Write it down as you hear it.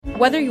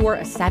Whether you're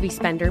a savvy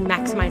spender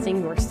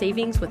maximizing your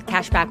savings with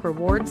cashback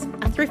rewards,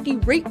 a thrifty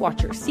rate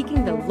watcher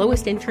seeking the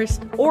lowest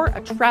interest, or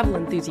a travel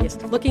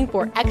enthusiast looking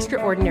for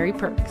extraordinary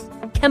perks,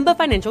 Kemba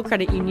Financial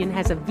Credit Union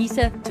has a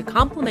visa to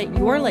complement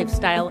your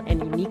lifestyle and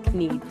unique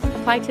needs.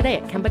 Apply today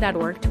at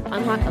Kemba.org to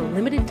unlock a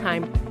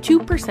limited-time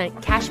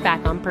 2% cash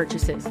back on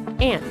purchases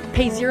and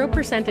pay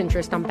 0%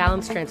 interest on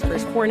balance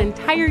transfers for an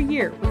entire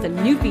year with a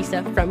new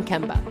visa from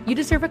Kemba. You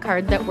deserve a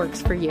card that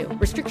works for you.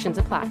 Restrictions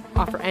apply.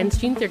 Offer ends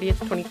June 30th,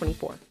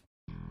 2024.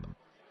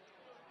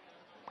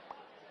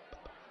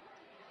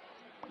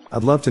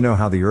 I'd love to know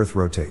how the Earth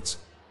rotates.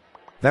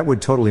 That would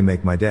totally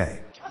make my day.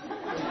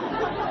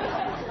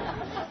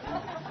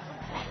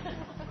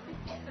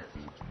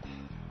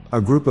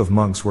 A group of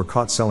monks were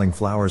caught selling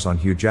flowers on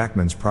Hugh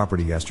Jackman's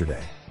property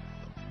yesterday.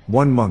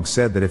 One monk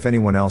said that if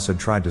anyone else had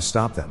tried to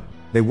stop them,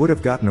 they would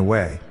have gotten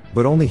away,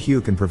 but only Hugh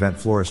can prevent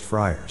florist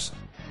friars.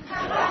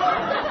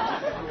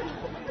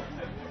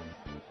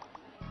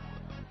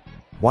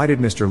 Why did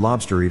Mr.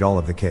 Lobster eat all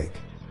of the cake?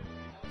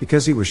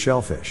 Because he was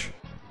shellfish.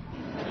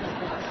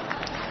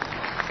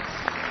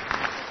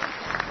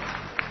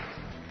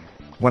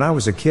 When I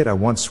was a kid, I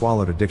once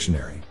swallowed a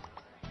dictionary.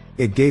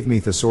 It gave me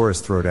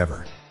thesaurus throat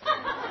ever.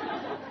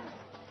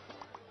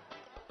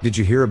 Did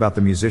you hear about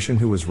the musician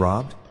who was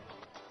robbed?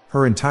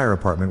 Her entire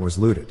apartment was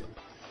looted.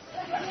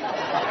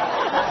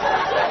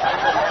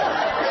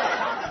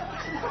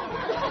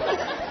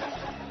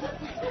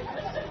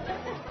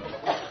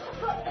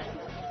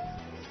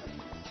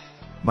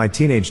 My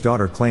teenage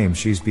daughter claims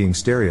she's being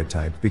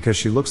stereotyped because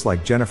she looks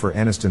like Jennifer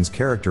Aniston's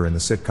character in the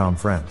sitcom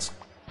Friends.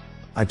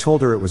 I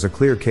told her it was a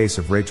clear case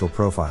of Rachel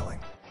profiling.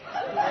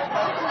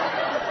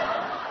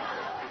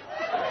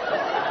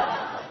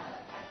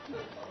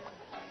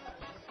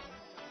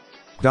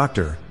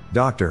 Doctor,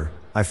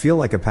 I feel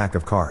like a pack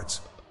of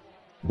cards.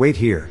 Wait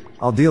here,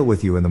 I'll deal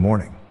with you in the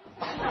morning.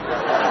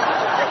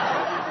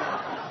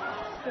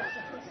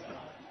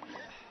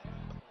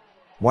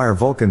 Why are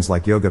Vulcans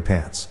like yoga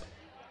pants?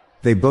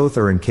 They both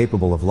are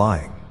incapable of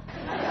lying.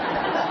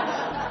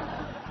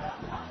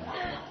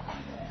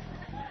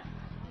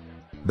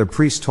 The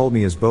priest told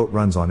me his boat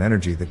runs on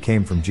energy that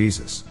came from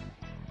Jesus.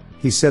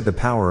 He said the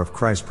power of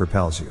Christ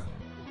propels you.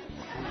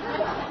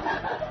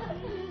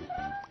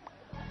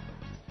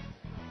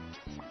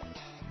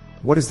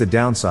 What is the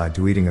downside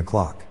to eating a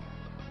clock?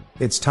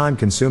 It's time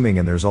consuming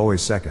and there's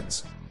always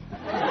seconds.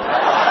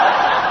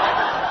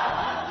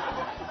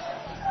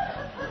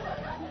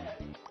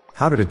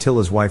 How did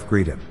Attila's wife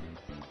greet him?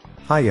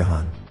 Hiya,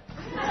 hun.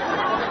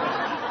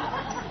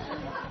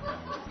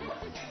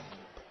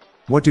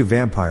 What do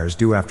vampires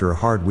do after a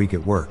hard week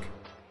at work?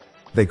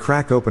 They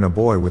crack open a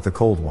boy with the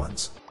cold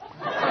ones.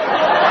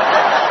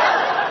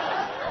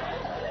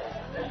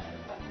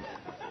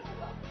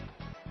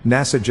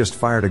 NASA just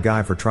fired a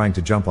guy for trying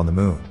to jump on the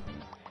moon.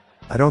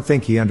 I don't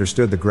think he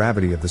understood the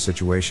gravity of the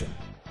situation.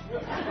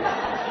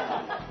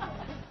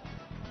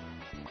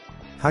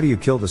 How do you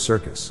kill the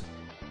circus?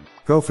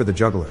 Go for the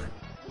juggler.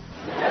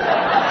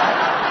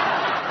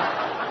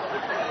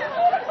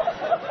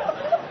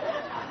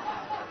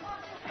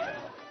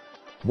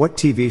 What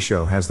TV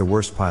show has the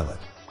worst pilot?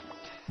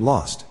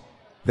 Lost.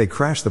 They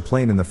crashed the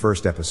plane in the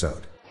first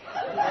episode.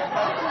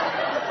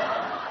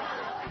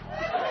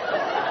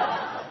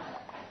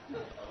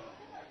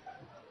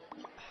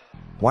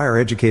 Why are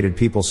educated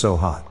people so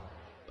hot?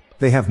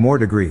 They have more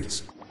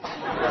degrees.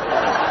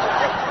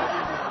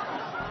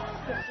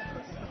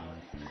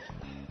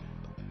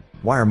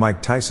 Why are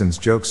Mike Tyson's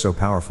jokes so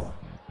powerful?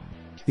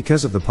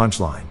 Because of the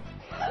punchline.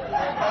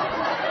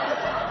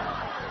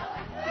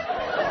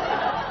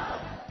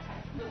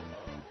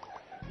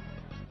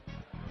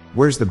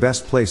 Where's the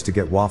best place to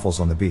get waffles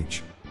on the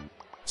beach?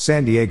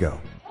 San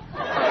Diego.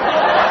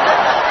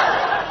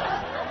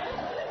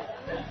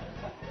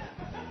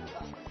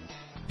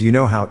 Do you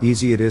know how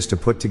easy it is to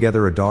put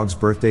together a dog's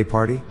birthday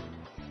party?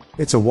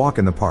 It's a walk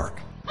in the park.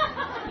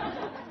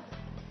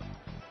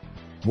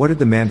 What did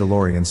the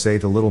Mandalorian say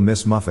to little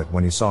Miss Muffet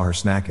when he saw her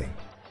snacking?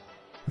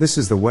 This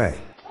is the way.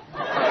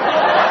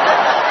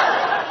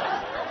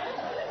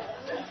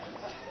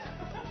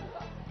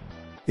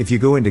 If you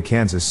go into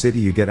Kansas City,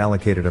 you get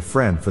allocated a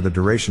friend for the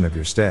duration of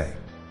your stay.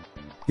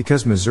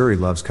 Because Missouri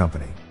loves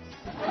company.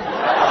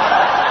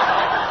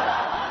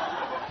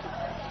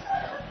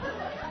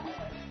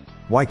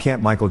 Why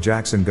can't Michael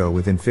Jackson go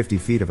within 50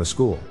 feet of a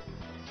school?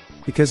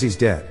 Because he's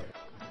dead.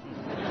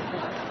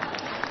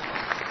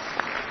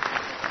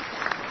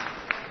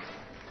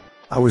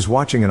 I was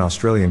watching an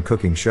Australian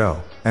cooking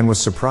show, and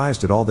was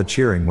surprised at all the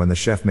cheering when the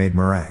chef made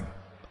meringue.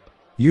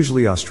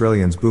 Usually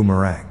Australians boo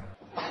meringue.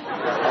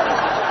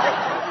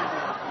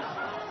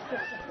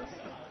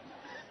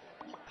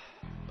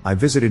 I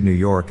visited New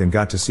York and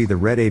got to see the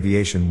red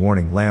aviation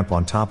warning lamp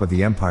on top of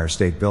the Empire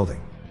State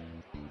Building.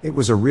 It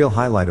was a real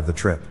highlight of the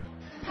trip.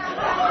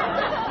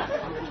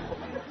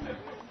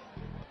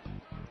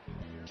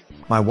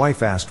 My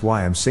wife asked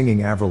why I'm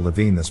singing Avril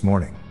Lavigne this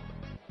morning.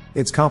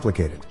 It's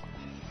complicated.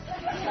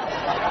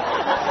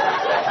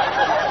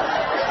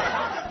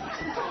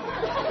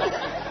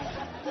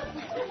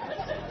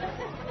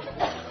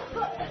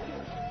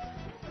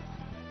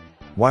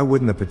 Why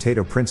wouldn't the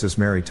potato princess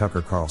marry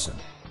Tucker Carlson?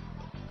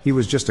 He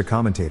was just a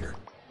commentator.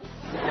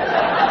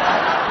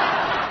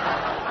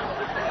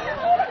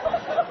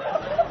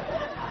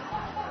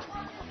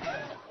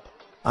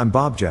 I'm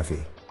Bob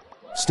Jeffy.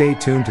 Stay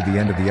tuned to the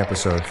end of the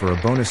episode for a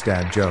bonus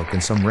dad joke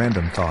and some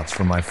random thoughts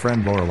from my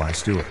friend Lorelei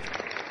Stewart.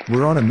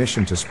 We're on a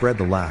mission to spread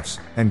the laughs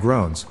and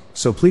groans,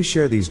 so please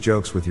share these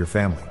jokes with your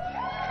family.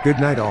 Good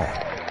night all.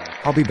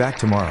 I'll be back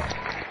tomorrow.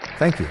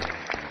 Thank you.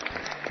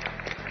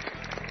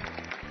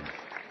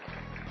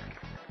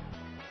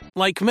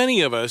 Like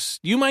many of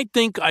us, you might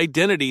think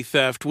identity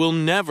theft will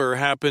never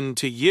happen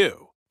to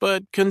you.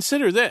 But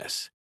consider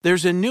this.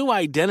 There's a new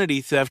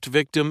identity theft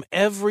victim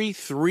every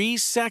 3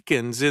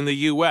 seconds in the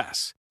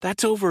U.S.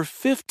 That's over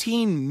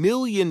 15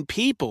 million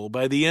people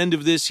by the end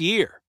of this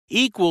year,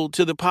 equal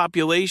to the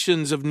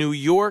populations of New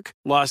York,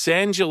 Los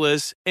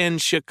Angeles,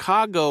 and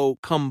Chicago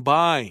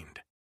combined.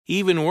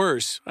 Even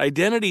worse,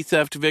 identity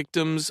theft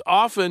victims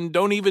often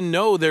don't even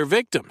know they're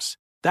victims.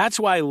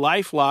 That's why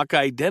LifeLock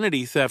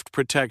Identity Theft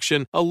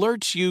Protection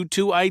alerts you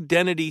to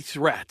identity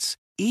threats,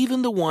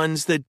 even the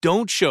ones that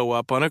don't show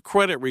up on a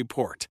credit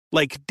report,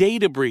 like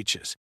data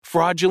breaches,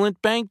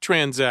 fraudulent bank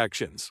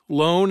transactions,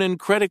 loan and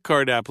credit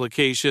card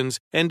applications,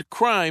 and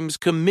crimes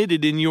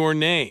committed in your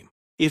name.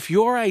 If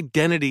your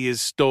identity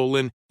is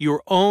stolen,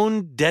 your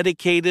own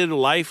dedicated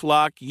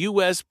LifeLock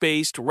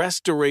US-based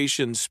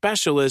restoration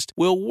specialist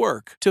will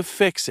work to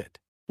fix it.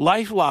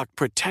 LifeLock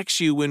protects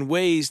you in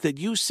ways that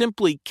you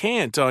simply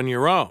can't on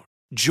your own.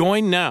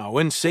 Join now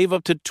and save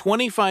up to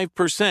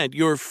 25%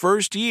 your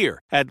first year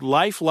at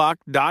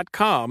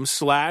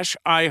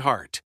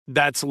LifeLock.com/iHeart.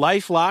 That's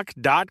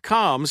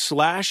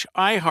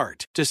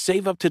LifeLock.com/iHeart to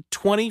save up to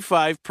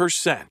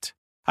 25%.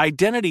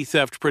 Identity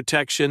theft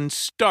protection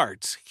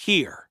starts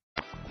here.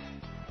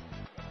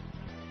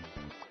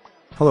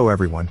 Hello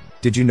everyone,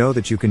 did you know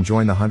that you can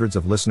join the hundreds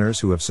of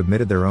listeners who have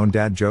submitted their own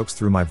dad jokes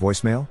through my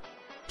voicemail?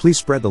 Please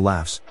spread the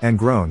laughs and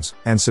groans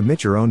and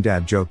submit your own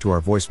dad joke to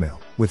our voicemail,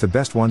 with the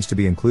best ones to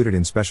be included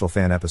in special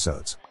fan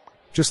episodes.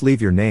 Just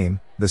leave your name,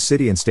 the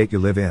city and state you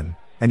live in,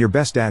 and your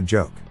best dad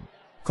joke.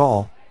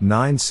 Call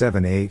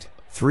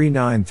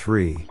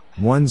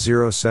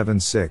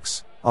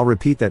 978-393-1076. I'll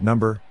repeat that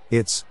number,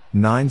 it's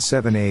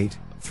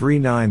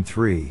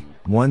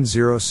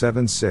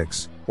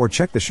 978-393-1076, or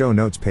check the show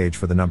notes page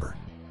for the number.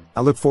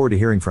 I look forward to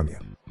hearing from you.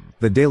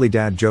 The Daily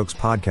Dad Jokes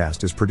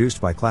podcast is produced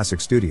by Classic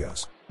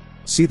Studios.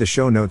 See the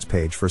show notes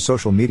page for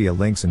social media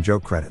links and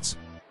joke credits.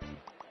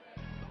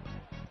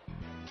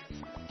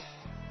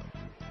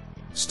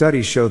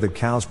 Studies show that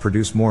cows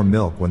produce more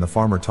milk when the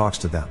farmer talks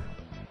to them.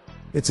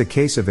 It's a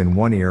case of in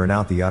one ear and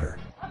out the other.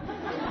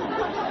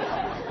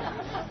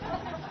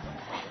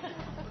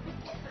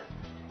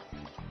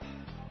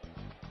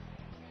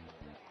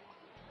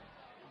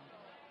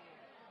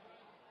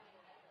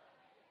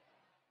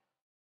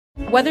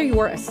 Whether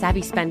you're a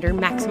savvy spender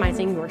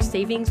maximizing your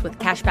savings with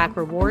cashback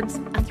rewards,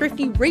 a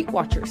thrifty rate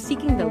watcher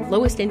seeking the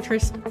lowest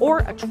interest, or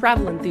a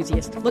travel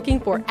enthusiast looking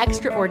for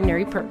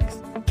extraordinary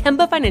perks,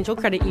 Kemba Financial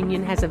Credit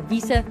Union has a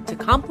visa to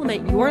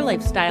complement your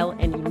lifestyle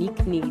and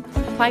unique needs.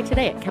 Apply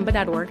today at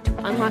Kemba.org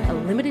to unlock a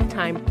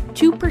limited-time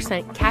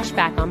 2% cash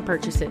back on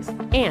purchases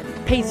and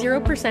pay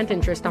 0%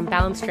 interest on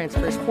balance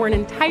transfers for an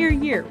entire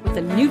year with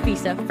a new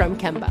visa from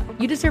Kemba.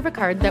 You deserve a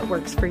card that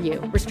works for you.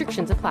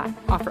 Restrictions apply.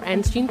 Offer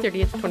ends June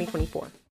 30th, 2024.